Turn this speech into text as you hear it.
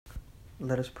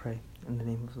Let us pray. In the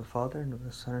name of the Father, and of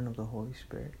the Son, and of the Holy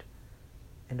Spirit.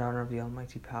 In honor of the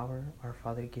almighty power our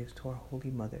Father gives to our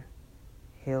Holy Mother.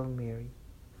 Hail Mary,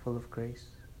 full of grace,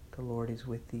 the Lord is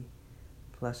with thee.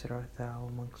 Blessed art thou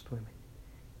amongst women,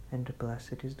 and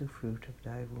blessed is the fruit of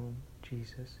thy womb,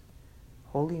 Jesus.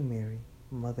 Holy Mary,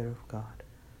 Mother of God,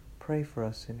 pray for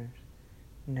us sinners,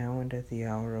 now and at the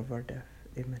hour of our death.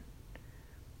 Amen.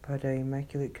 By thy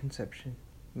immaculate conception,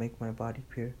 make my body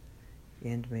pure,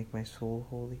 and make my soul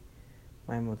holy.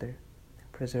 My Mother,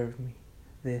 preserve me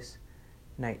this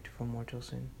night from mortal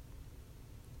sin,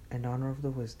 in honor of the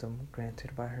wisdom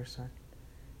granted by her Son.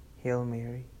 Hail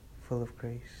Mary, full of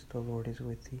grace, the Lord is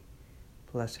with thee.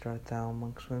 Blessed art thou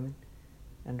amongst women,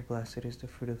 and blessed is the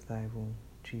fruit of thy womb,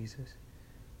 Jesus.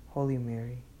 Holy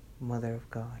Mary, Mother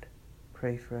of God,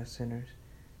 pray for us sinners,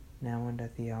 now and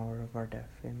at the hour of our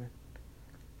death. Amen.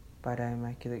 By thy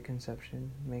immaculate conception,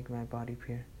 make my body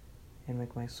pure, and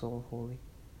make my soul holy.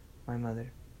 My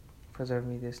Mother, preserve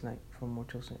me this night from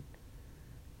mortal sin.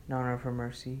 In honor of her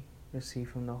mercy, receive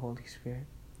from the Holy Spirit.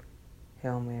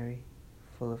 Hail Mary,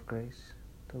 full of grace,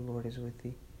 the Lord is with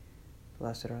thee.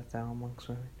 Blessed art thou amongst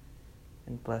women,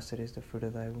 and blessed is the fruit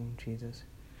of thy womb, Jesus.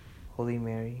 Holy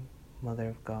Mary, Mother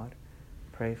of God,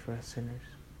 pray for us sinners,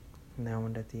 now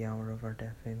and at the hour of our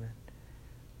death. Amen.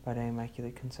 By thy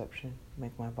immaculate conception,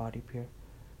 make my body pure,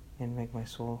 and make my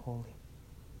soul holy.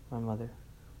 My Mother,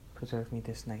 preserve me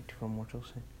this night from mortal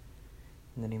sin.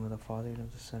 In the name of the Father, and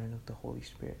of the Son, and of the Holy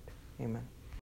Spirit. Amen.